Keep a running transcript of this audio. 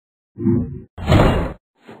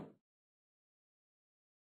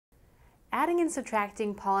Adding and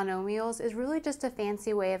subtracting polynomials is really just a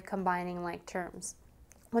fancy way of combining like terms.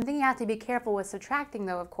 One thing you have to be careful with subtracting,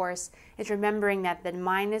 though, of course, is remembering that the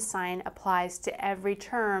minus sign applies to every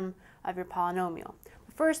term of your polynomial.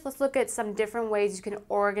 First, let's look at some different ways you can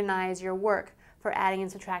organize your work for adding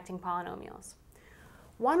and subtracting polynomials.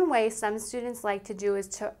 One way some students like to do is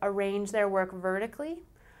to arrange their work vertically.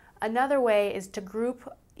 Another way is to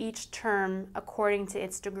group each term according to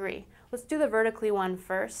its degree. Let's do the vertically one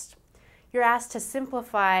first. You're asked to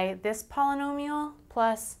simplify this polynomial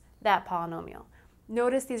plus that polynomial.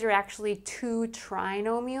 Notice these are actually two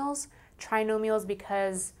trinomials. Trinomials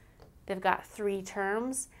because they've got three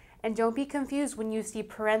terms. And don't be confused when you see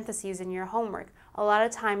parentheses in your homework. A lot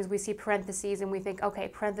of times we see parentheses and we think, okay,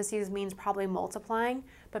 parentheses means probably multiplying.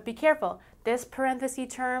 But be careful, this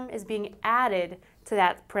parenthesis term is being added to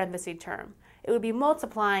that parenthesis term. It would be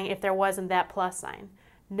multiplying if there wasn't that plus sign.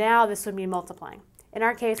 Now this would be multiplying. In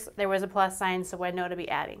our case, there was a plus sign, so I know to be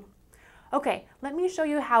adding. Okay, let me show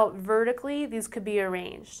you how vertically these could be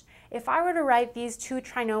arranged. If I were to write these two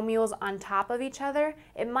trinomials on top of each other,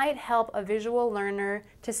 it might help a visual learner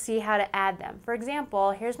to see how to add them. For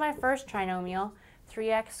example, here's my first trinomial,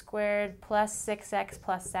 3x squared plus 6x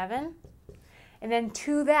plus 7. And then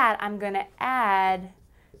to that, I'm going to add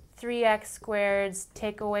 3x squared,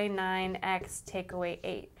 take away 9x, take away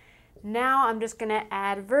 8. Now I'm just going to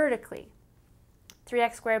add vertically.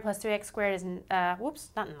 3x squared plus 3x squared is,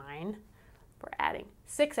 not 9. We're adding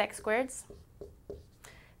 6x squared.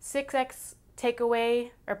 6x take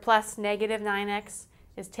away, or plus negative 9x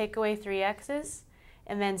is take away 3x's.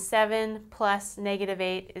 And then 7 plus negative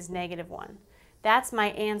 8 is negative 1. That's my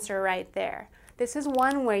answer right there. This is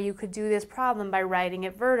one way you could do this problem by writing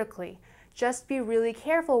it vertically. Just be really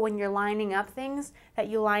careful when you're lining up things that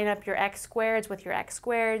you line up your x squareds with your x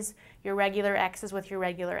squareds, your regular x's with your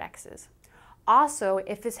regular x's. Also,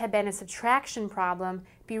 if this had been a subtraction problem,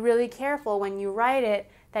 be really careful when you write it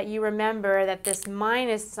that you remember that this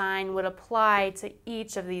minus sign would apply to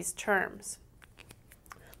each of these terms.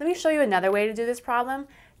 Let me show you another way to do this problem.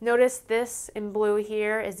 Notice this in blue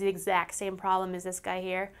here is the exact same problem as this guy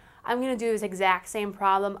here. I'm going to do this exact same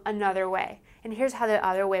problem another way. And here's how the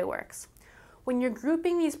other way works. When you're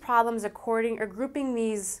grouping these problems grouping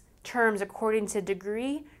these terms according to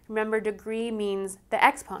degree, remember degree means the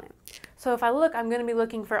exponent. So if I look, I'm going to be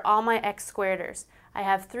looking for all my x squareders. I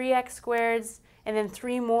have 3x squareds and then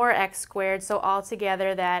 3 more x squared, so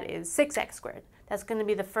altogether that is 6x squared. That's going to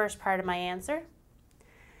be the first part of my answer.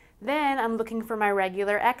 Then I'm looking for my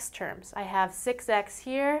regular x terms. I have 6x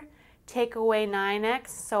here, take away 9x,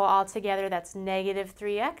 so altogether that's negative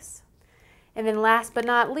 3x. And then last but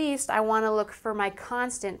not least, I want to look for my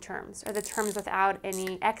constant terms, or the terms without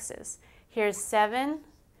any x's. Here's 7,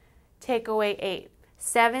 take away 8.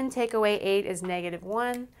 7 take away 8 is negative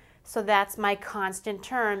 1, so that's my constant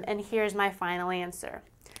term, and here's my final answer.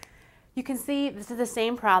 You can see this is the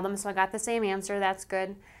same problem, so I got the same answer, that's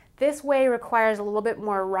good. This way requires a little bit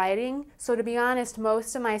more writing, so to be honest,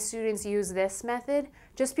 most of my students use this method.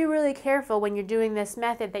 Just be really careful when you're doing this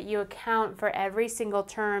method that you account for every single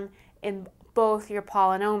term in both your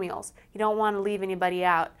polynomials. You don't want to leave anybody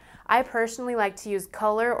out. I personally like to use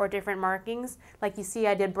color or different markings. Like you see,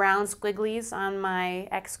 I did brown squigglies on my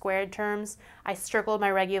x squared terms. I circled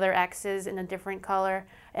my regular x's in a different color,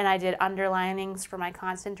 and I did underlinings for my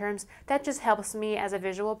constant terms. That just helps me as a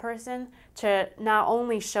visual person to not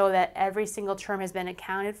only show that every single term has been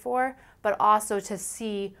accounted for, but also to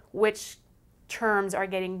see which terms are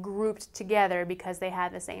getting grouped together because they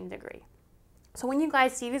have the same degree. So when you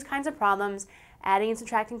guys see these kinds of problems, adding and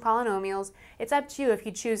subtracting polynomials, it's up to you if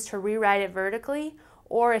you choose to rewrite it vertically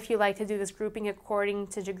or if you like to do this grouping according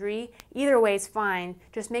to degree. Either way is fine.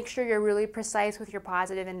 Just make sure you're really precise with your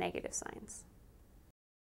positive and negative signs.